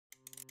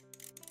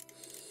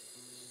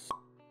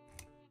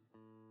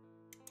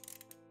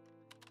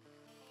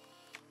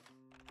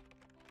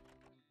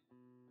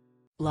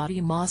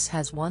Lottie Moss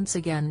has once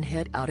again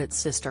hit out at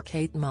sister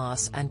Kate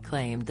Moss and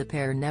claimed the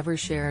pair never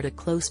shared a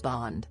close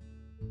bond.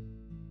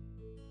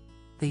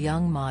 The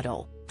young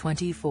model,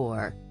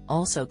 24,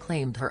 also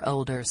claimed her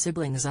older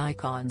sibling's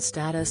icon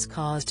status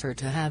caused her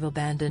to have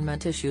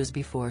abandonment issues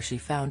before she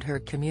found her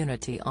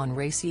community on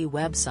racy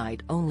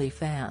website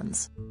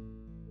OnlyFans.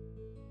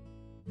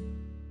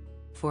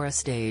 For a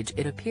stage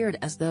it appeared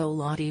as though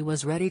Lottie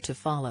was ready to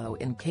follow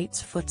in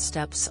Kate's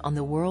footsteps on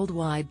the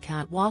worldwide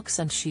catwalks,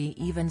 and she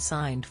even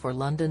signed for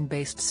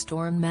London-based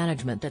Storm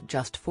Management at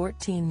just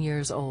 14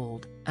 years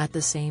old, at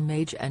the same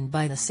age and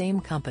by the same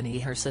company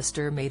her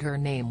sister made her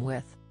name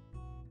with.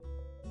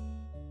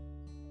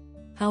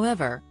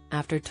 However,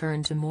 after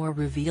turn to more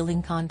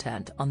revealing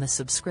content on the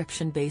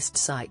subscription-based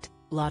site,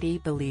 Lottie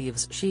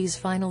believes she's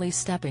finally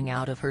stepping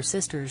out of her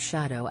sister's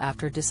shadow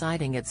after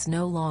deciding it's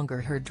no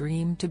longer her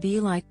dream to be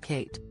like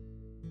Kate.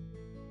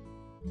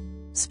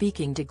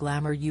 Speaking to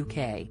Glamour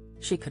UK,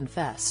 she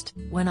confessed,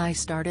 "When I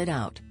started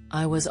out,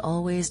 I was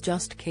always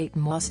just Kate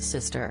Moss'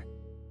 sister.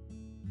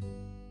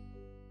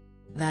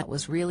 That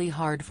was really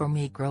hard for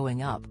me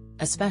growing up,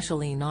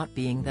 especially not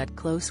being that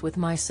close with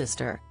my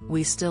sister.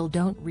 We still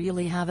don't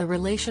really have a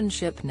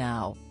relationship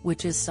now,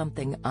 which is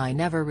something I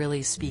never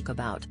really speak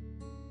about.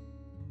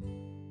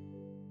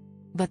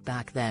 But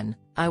back then,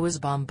 I was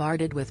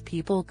bombarded with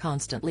people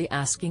constantly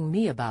asking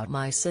me about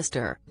my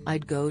sister.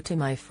 I'd go to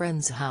my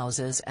friends'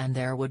 houses and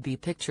there would be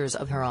pictures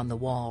of her on the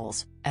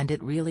walls, and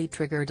it really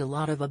triggered a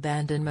lot of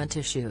abandonment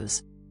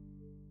issues."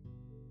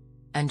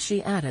 And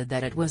she added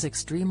that it was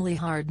extremely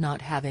hard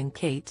not having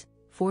Kate,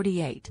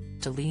 48,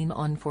 to lean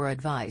on for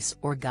advice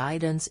or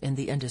guidance in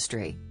the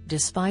industry,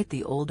 despite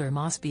the older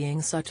Moss being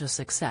such a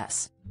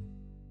success.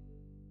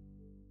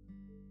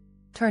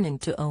 Turning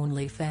to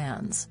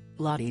OnlyFans,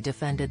 Lottie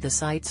defended the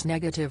site's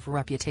negative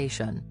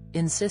reputation,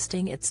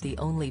 insisting it's the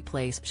only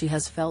place she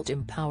has felt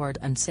empowered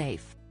and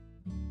safe.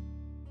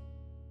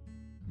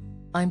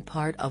 "I'm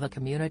part of a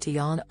community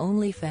on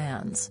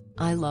OnlyFans.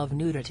 I love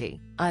nudity.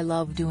 I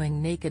love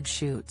doing naked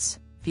shoots,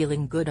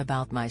 feeling good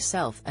about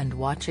myself and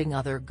watching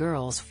other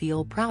girls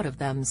feel proud of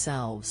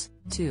themselves,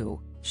 too,"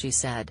 she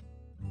said.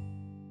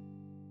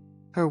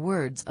 Her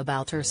words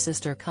about her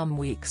sister come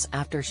weeks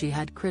after she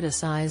had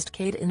criticized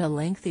Kate in a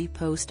lengthy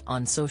post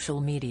on social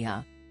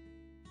media.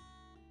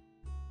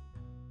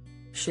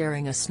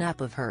 Sharing a snap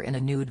of her in a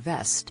nude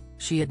vest,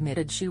 she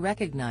admitted she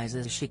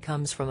recognizes she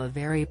comes from a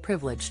very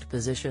privileged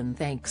position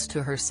thanks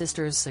to her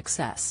sister's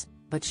success,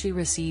 but she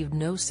received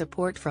no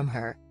support from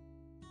her.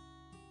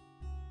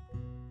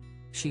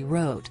 She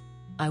wrote,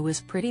 "I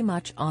was pretty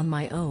much on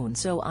my own,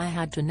 so I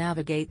had to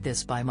navigate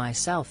this by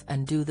myself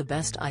and do the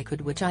best I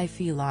could, which I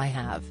feel I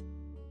have.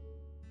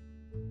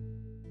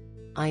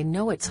 I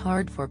know it's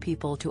hard for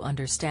people to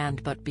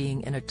understand, but being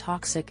in a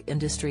toxic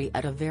industry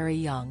at a very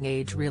young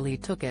age really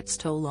took its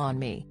toll on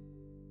me."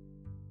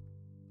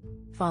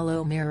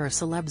 Follow Mirror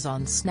Celebs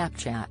on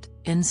Snapchat,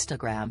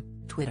 Instagram,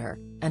 Twitter,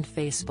 and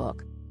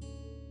Facebook.